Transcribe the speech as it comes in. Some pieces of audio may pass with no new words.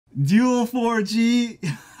Dual 4G.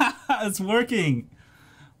 It's working.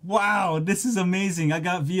 Wow, this is amazing. I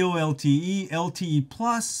got VoLTE, LTE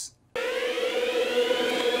Plus.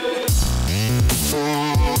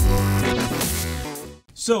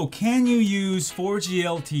 So can you use 4G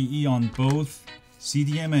LTE on both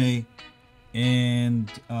CDMA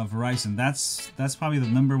and Verizon? That's probably the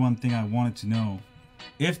 #1 thing I wanted to know.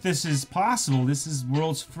 If this is possible, this is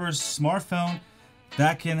world's first smartphone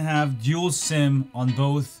that can have dual SIM on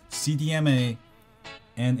both CDMA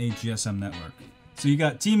and a GSM network. So you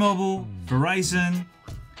got T-Mobile, Verizon.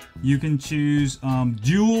 You can choose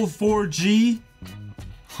dual 4G.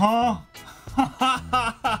 Huh?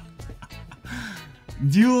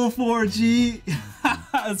 Dual 4G.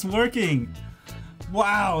 It's working.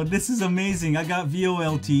 Wow, this is amazing. I got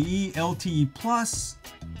VoLTE, LTE Plus.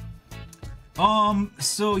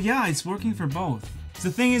 So yeah, it's working for both.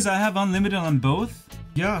 The thing is, I have unlimited on both.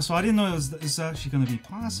 Yeah, so I didn't know it's actually gonna be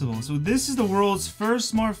possible. So this is the world's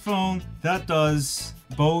first smartphone that does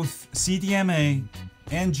both CDMA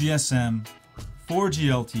and GSM 4G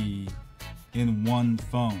LTE in one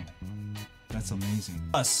phone. That's amazing.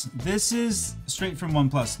 Plus, this is straight from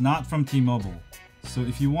OnePlus, not from T-Mobile. So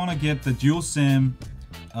if you want to get the dual SIM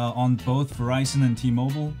on both Verizon and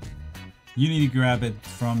T-Mobile, you need to grab it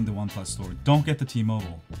from the OnePlus store. Don't get the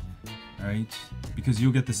T-Mobile, alright? Because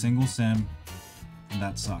you'll get the single SIM, and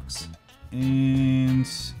that sucks. And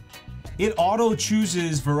it auto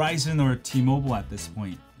chooses Verizon or T-Mobile at this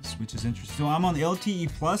point, which is interesting. So I'm on LTE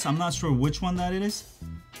Plus. I'm not sure which one that it is.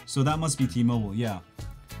 So that must be T-Mobile, yeah.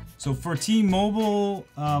 So for T-Mobile,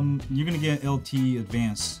 you're gonna get LTE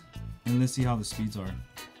Advanced, and let's see how the speeds are.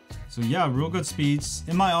 So yeah, real good speeds.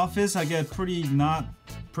 In my office, I get pretty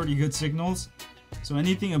good signals. So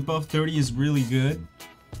anything above 30 is really good.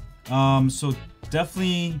 So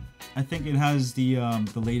definitely, I think it has the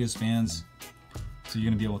latest bands, so you're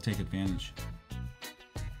gonna be able to take advantage.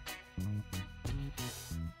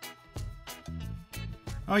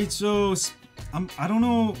 All right, so I don't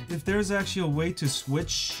know if there's actually a way to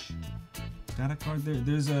switch data card there.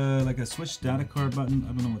 There's like a switch data card button.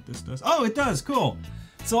 I don't know what this does. Oh, it does. Cool.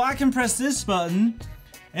 So I can press this button,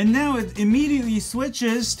 and now it immediately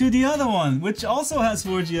switches to the other one, which also has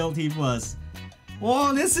 4G LTE Plus.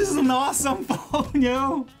 Whoa, this is an awesome phone,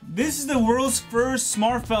 yo! This is the world's first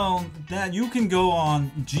smartphone that you can go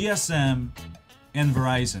on GSM and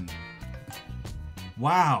Verizon.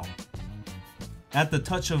 Wow. At the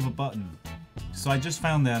touch of a button. So I just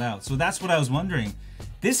found that out. So that's what I was wondering.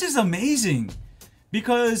 This is amazing.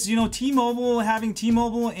 Because, you know, having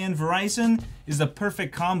T-Mobile and Verizon is the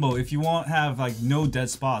perfect combo if you want to have like no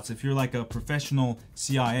dead spots. If you're like a professional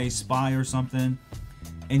CIA spy or something,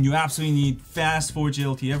 and you absolutely need fast 4G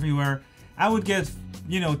LTE everywhere, I would get,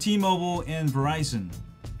 you know, T-Mobile and Verizon.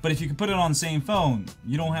 But if you can put it on the same phone,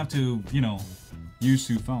 you don't have to, you know, use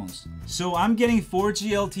two phones. So I'm getting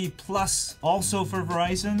 4G LTE Plus also for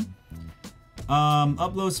Verizon.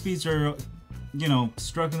 Upload speeds are, you know,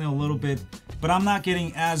 struggling a little bit, but I'm not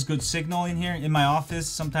getting as good signal in here. In my office,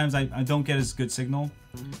 sometimes I don't get as good signal.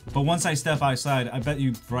 But once I step outside, I bet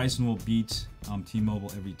you Verizon will beat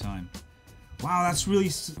T-Mobile every time. Wow, that's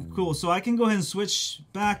really cool. So I can go ahead and switch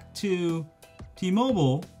back to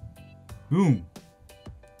T-Mobile. Boom.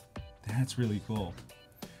 That's really cool.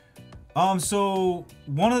 So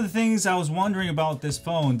one of the things I was wondering about this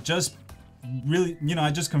phone, just really, you know,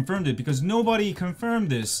 I just confirmed it because nobody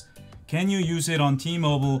confirmed this. Can you use it on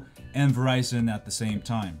T-Mobile and Verizon at the same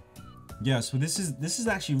time? Yeah, so this is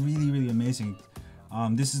actually really amazing.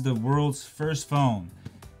 This is the world's first phone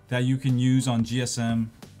that you can use on GSM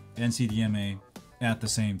and CDMA at the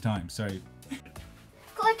same time. Sorry.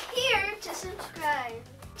 Click here to subscribe.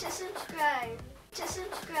 To subscribe. To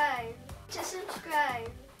subscribe. To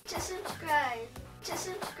subscribe. To subscribe. To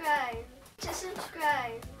subscribe. To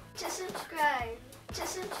subscribe. To subscribe. To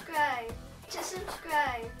subscribe. To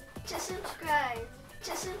subscribe. To subscribe.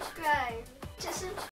 To subscribe. To subscribe.